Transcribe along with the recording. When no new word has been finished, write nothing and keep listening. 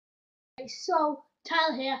So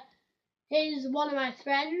Tyler here is one of my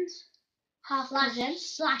friends,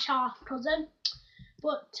 slash half cousin.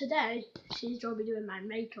 But today she's going to be doing my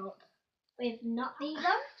makeup. With not these on?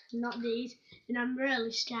 Not these, and I'm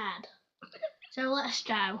really scared. So let's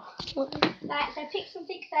go. Right, so pick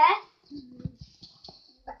something first.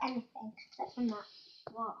 But anything except from that.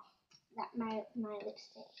 What? That my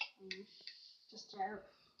lipstick. Just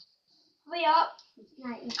Hurry up.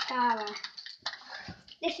 Right, mascara.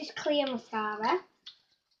 This is clear mascara.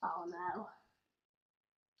 Oh no.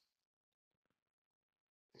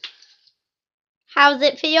 How's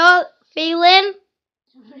it for your feeling?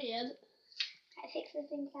 Weird. Right, pick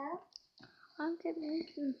something else. Okay.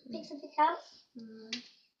 Pick something else.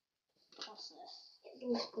 What's this? It's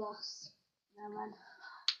lip gloss. No man.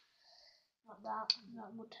 Not that.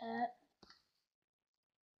 That would hurt.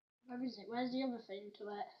 Where is it? Where's the other thing to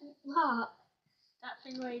it? What? That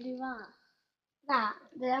thing where you do that. That.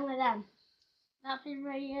 The one with them. That thing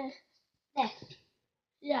where you... This.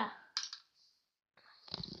 Yeah.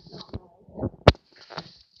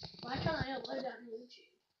 Why can't I upload that on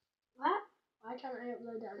YouTube? What? Why can't I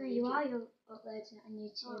upload that on No, YouTube? you are uploading it on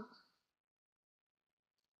YouTube.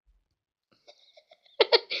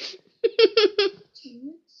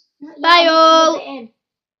 Bye all. I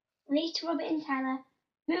need to rub it in, Tyler.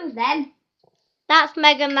 Move then. That's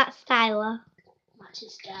Megan, that's Tyler. Match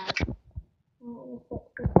is scared.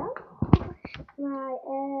 Right,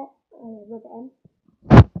 rub it in.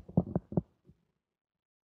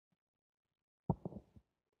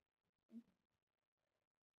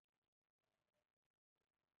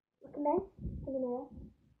 Look at me. Look at me.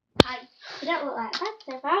 Hi. You don't look like that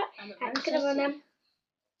so far. I'm just gonna run them.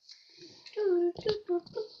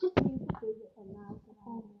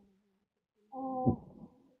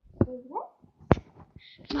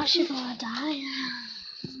 Not sure if I die.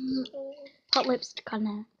 Put lipstick on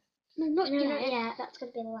her. No, not yet. Yeah, that's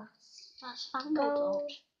gonna be the last. That's fine. Gold.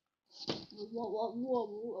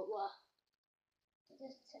 What?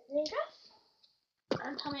 Just take these off.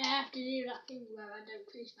 Don't tell me I have to do that thing where I don't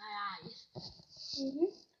crease my eyes.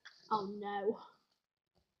 Oh no.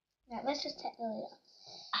 Right, let's just take the lid off.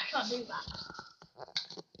 I can't do that.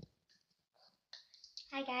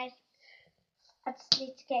 Hi guys. I just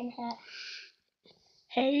need to get in here.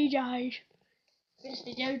 Hey guys. This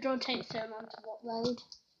video don't take so long to upload.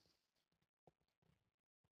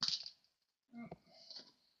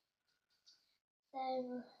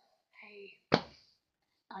 So, Hey.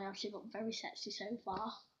 I actually look very sexy so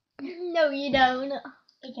far. No, you don't.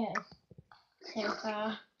 okay. So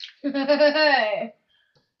far. Right.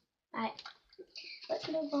 Let's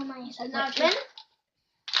move on my So now equipment.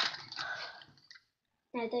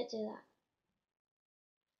 No, don't do that.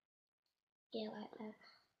 Yeah, like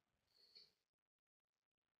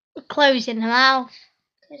that. Closing her mouth.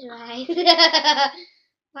 Close your eyes.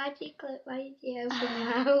 Why did you open your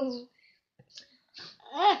mouth?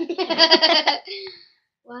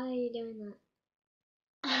 Why are you doing that?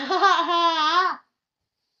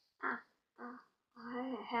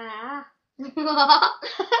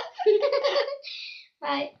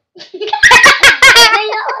 Right.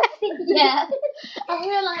 Yeah. I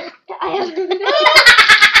realised I have.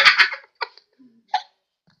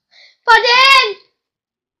 Put in!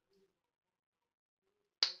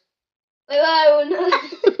 We won't.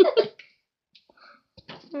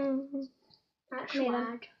 That's me then.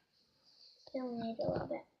 swag. Still need a little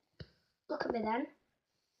bit. Look at me then.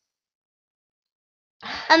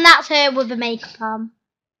 And that's her with the makeup on.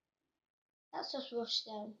 That's just rush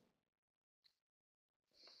down.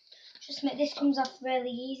 Just make this comes off really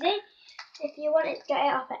easy. If you want it to get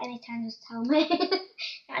it off at any time, just tell me.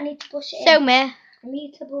 I need to brush it So in. me. I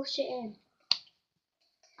need to brush it in.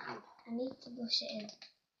 I need to brush it in.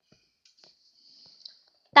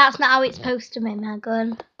 That's not how it's supposed to be,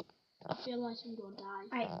 Megan. I feel like I'm gonna die.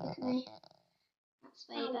 Right, look at me. That's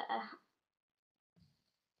way better.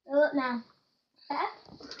 Oh, look now. Better?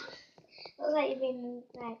 Looks like you've been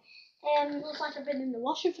right. Looks like I've been in the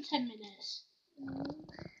washer for 10 minutes. Right,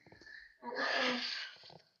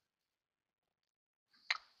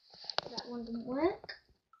 that one didn't work.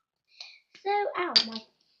 So, ow, my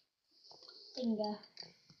finger.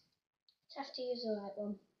 Just have to use the right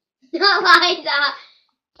one. Not like that.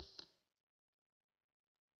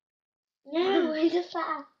 No, it's just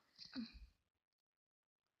that.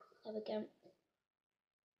 There we go.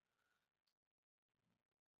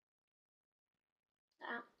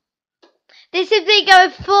 This is been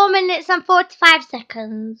going 4 minutes and 45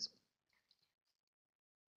 seconds.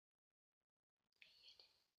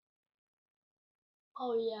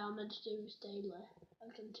 Oh yeah, I'm meant to do this daily.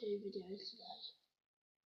 I've done 2 videos today.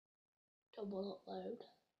 Double upload.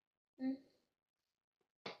 No.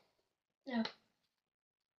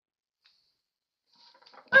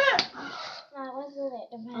 Right, where's the lid?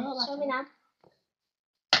 Show me now.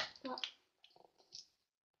 What?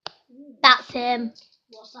 That's him.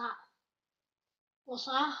 What's that? What's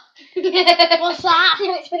that? What's that?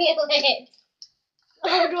 It's for your lid.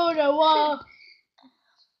 I don't know what.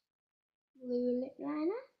 Blue lip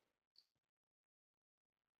liner.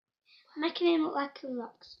 Making him look like a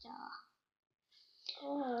rock star.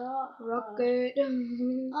 Rocket.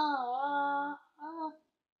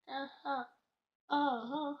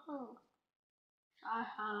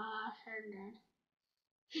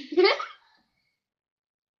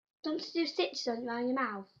 Don't you do stitches on around your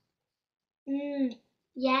mouth?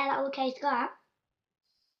 Yeah, that'll okay to that.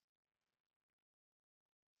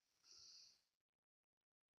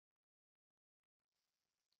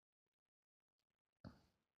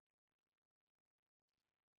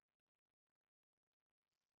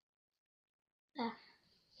 There.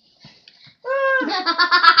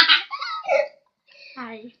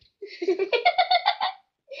 Hi.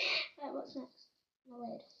 Right, what's next? My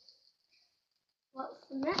lid. What's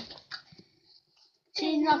next?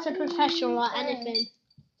 She's not a professional at anything.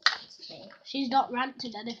 She's not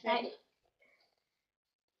ranted anything. Right.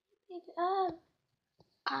 Oh.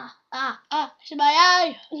 It's in my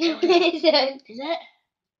eye. No, it isn't. Is it?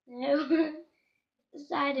 No. The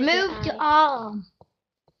side of Move your your eye. arm.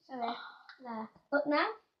 Sorry. There. Look now.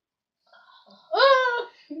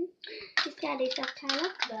 You scared yourself, Tyler?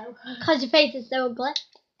 No. Because your face is so ugly.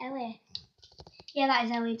 Ellie. Yeah, that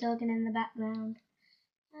is Ellie talking in the background.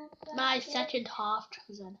 My second half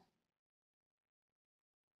cousin.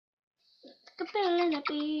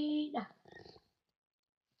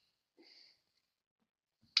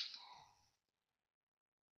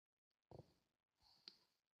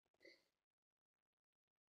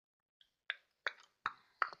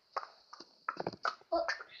 Look.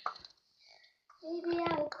 Baby,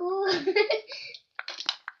 how cool.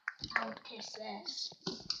 I'll kiss this.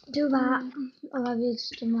 Do that. Or have you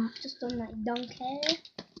just done that? Just done that donkey.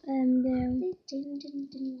 No.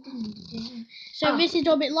 So this is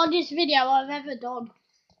the longest video I've ever done.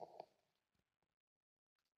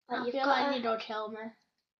 But I you've feel got like a- you don't kill me.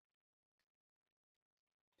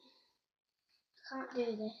 Can't do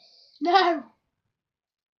this. No.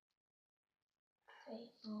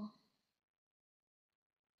 3, 4.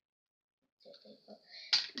 6, 8, 4.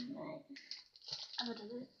 Right. I've done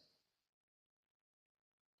it.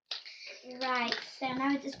 Right, so now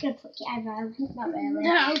we're just gonna put your eyebrow. Not really.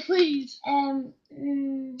 No, please. Eyeshadow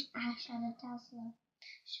dazzler.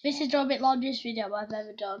 This is the longest video I've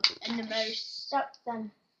ever done, and the most. Stop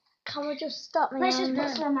then. Can we just stop me? Let's just on put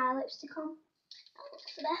there? some of my lipstick on. That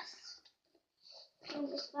looks the best. I'll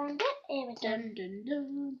just find it. Here we go. Dun dun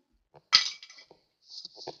dun.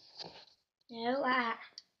 No, that.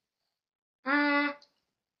 Ha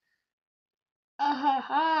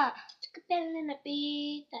ha. Stick a bell in a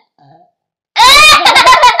bead.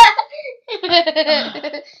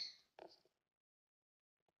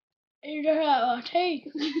 You don't have our teeth.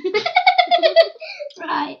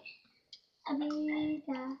 Right.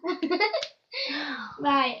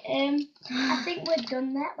 Right, I think we're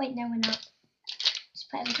done there. Wait, no, we're not. Just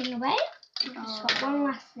put everything away. We've just got one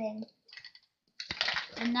last thing.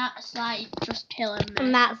 And that's like just killing me.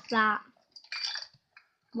 And that's that.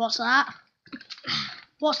 What's that?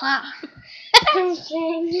 What's that?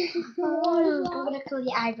 Something. I'm gonna curl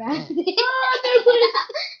your eyebrows.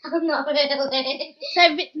 I'm not really. So,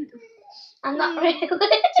 I'm not really.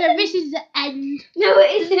 so this is the end. No,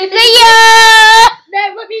 it isn't. See ya!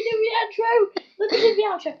 No, let me do the outro. Let me do the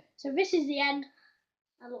outro. So this is the end.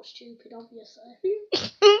 I look stupid, obviously.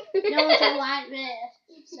 No one's gonna like this.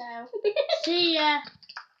 So, see ya.